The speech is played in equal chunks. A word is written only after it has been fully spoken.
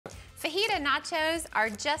Fajita nachos are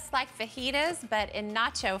just like fajitas, but in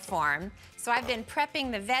nacho form. So I've been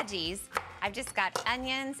prepping the veggies. I've just got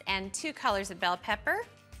onions and 2 colors of bell pepper.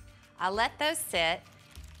 I'll let those sit.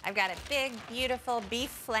 I've got a big, beautiful beef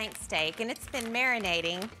flank steak, and it's been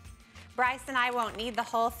marinating. Bryce and I won't need the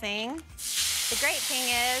whole thing. The great thing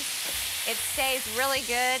is, it stays really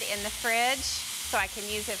good in the fridge, so I can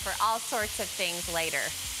use it for all sorts of things later.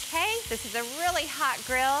 Okay, this is a really hot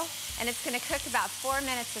grill, and it's gonna cook about 4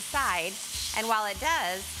 minutes aside. And while it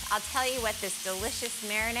does, I'll tell you what this delicious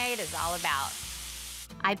marinade is all about.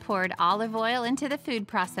 I poured olive oil into the food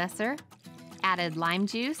processor, added lime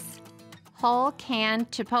juice, whole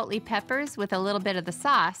canned chipotle peppers with a little bit of the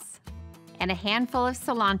sauce, and a handful of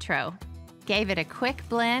cilantro. Gave it a quick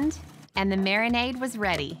blend, and the marinade was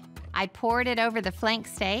ready. I poured it over the flank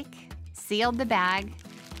steak, sealed the bag,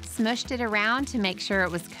 smushed it around to make sure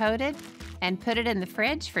it was coated, and put it in the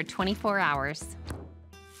fridge for 24 hours.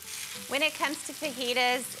 When it comes to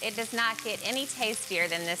fajitas, it does not get any tastier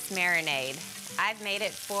than this marinade. I've made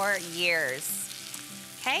it for years.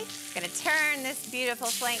 Okay, gonna turn this beautiful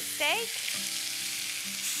flank steak.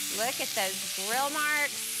 Look at those grill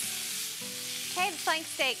marks. Okay, the flank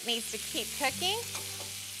steak needs to keep cooking,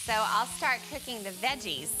 so I'll start cooking the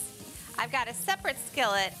veggies. I've got a separate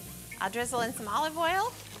skillet. I'll drizzle in some olive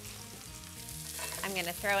oil. I'm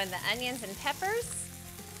gonna throw in the onions and peppers.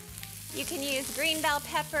 You can use green bell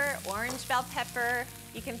pepper, orange bell pepper.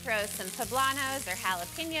 You can throw some poblanos or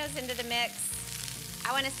jalapenos into the mix.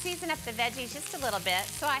 I wanna season up the veggies just a little bit,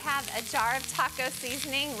 so I have a jar of taco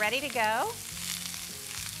seasoning ready to go.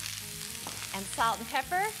 And salt and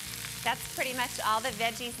pepper. That's pretty much all the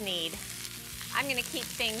veggies need. I'm gonna keep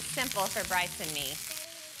things simple for Bryce and me.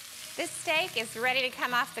 This steak is ready to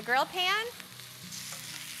come off the grill pan.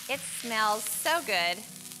 It smells so good.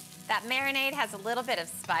 That marinade has a little bit of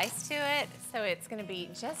spice to it, so it's gonna be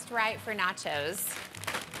just right for nachos.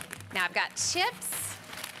 Now I've got chips.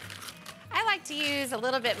 I like to use a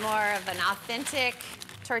little bit more of an authentic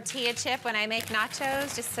tortilla chip when I make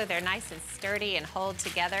nachos, just so they're nice and sturdy and hold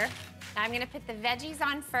together. Now I'm gonna put the veggies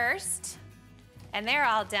on first, and they're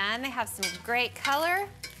all done. They have some great color.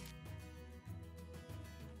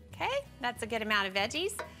 Okay, that's a good amount of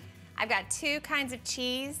veggies. I've got 2 kinds of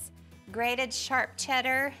cheese, grated sharp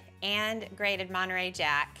cheddar and grated Monterey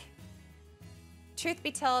Jack. Truth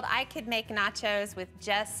be told, I could make nachos with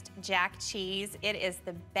just Jack cheese. It is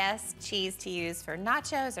the best cheese to use for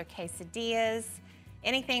nachos or quesadillas,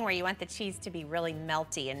 anything where you want the cheese to be really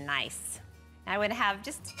melty and nice. I would have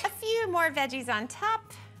just a few more veggies on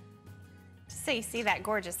top, just so you see that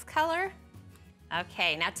gorgeous color.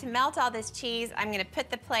 Okay, now to melt all this cheese, I'm gonna put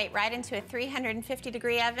the plate right into a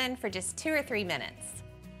 350-degree oven for just 2 or 3 minutes.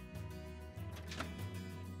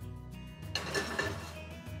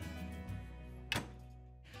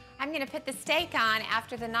 I'm gonna put the steak on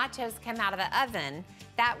after the nachos come out of the oven.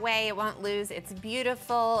 That way it won't lose its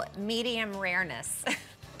beautiful medium rareness.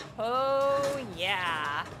 Oh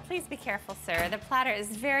yeah. Please be careful, sir. The platter is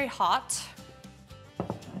very hot.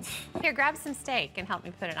 Here, grab some steak and help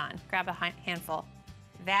me put it on. Grab a handful.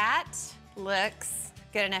 That looks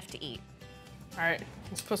good enough to eat. All right,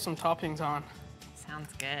 let's put some toppings on. Sounds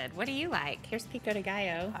good. What do you like? Here's pico de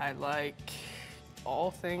gallo. I like all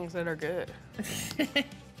things that are good.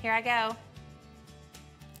 Here I go.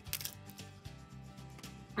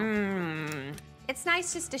 It's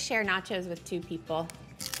nice just to share nachos with 2 people.